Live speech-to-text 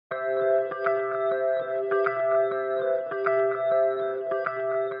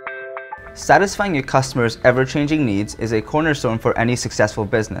Satisfying your customers' ever-changing needs is a cornerstone for any successful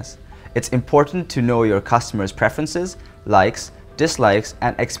business. It's important to know your customers' preferences, likes, dislikes,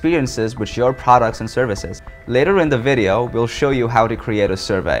 and experiences with your products and services. Later in the video, we'll show you how to create a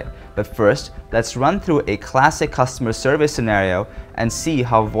survey. But first, let's run through a classic customer survey scenario and see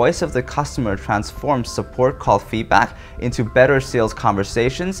how voice of the customer transforms support call feedback into better sales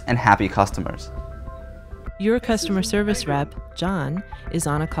conversations and happy customers. Your customer service rep, John, is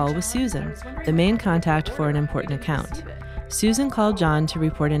on a call with Susan, the main contact for an important account. Susan called John to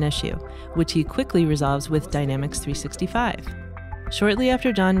report an issue, which he quickly resolves with Dynamics 365. Shortly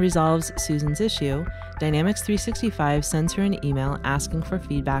after John resolves Susan's issue, Dynamics 365 sends her an email asking for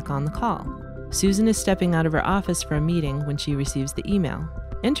feedback on the call. Susan is stepping out of her office for a meeting when she receives the email.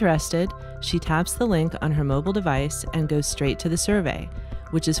 Interested, she taps the link on her mobile device and goes straight to the survey,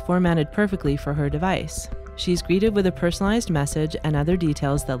 which is formatted perfectly for her device. She's greeted with a personalized message and other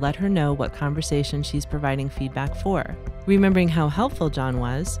details that let her know what conversation she's providing feedback for. Remembering how helpful John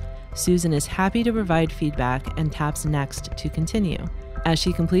was, Susan is happy to provide feedback and taps Next to continue. As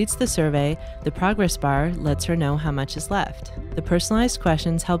she completes the survey, the progress bar lets her know how much is left. The personalized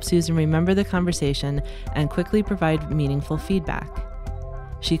questions help Susan remember the conversation and quickly provide meaningful feedback.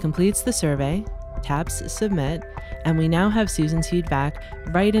 She completes the survey, taps Submit, and we now have Susan's feedback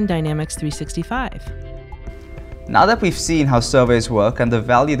right in Dynamics 365. Now that we've seen how surveys work and the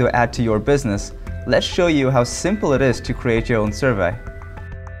value they add to your business, let's show you how simple it is to create your own survey.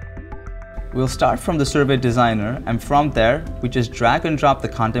 We'll start from the survey designer, and from there, we just drag and drop the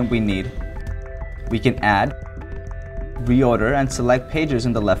content we need. We can add, reorder and select pages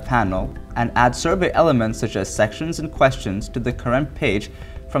in the left panel, and add survey elements such as sections and questions to the current page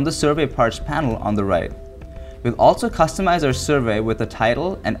from the survey parts panel on the right. We'll also customize our survey with the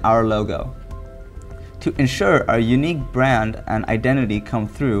title and our logo. To ensure our unique brand and identity come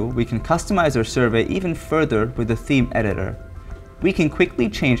through, we can customize our survey even further with the theme editor. We can quickly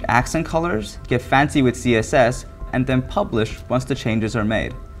change accent colors, get fancy with CSS, and then publish once the changes are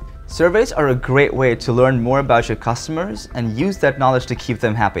made. Surveys are a great way to learn more about your customers and use that knowledge to keep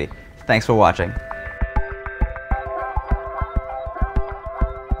them happy. Thanks for watching.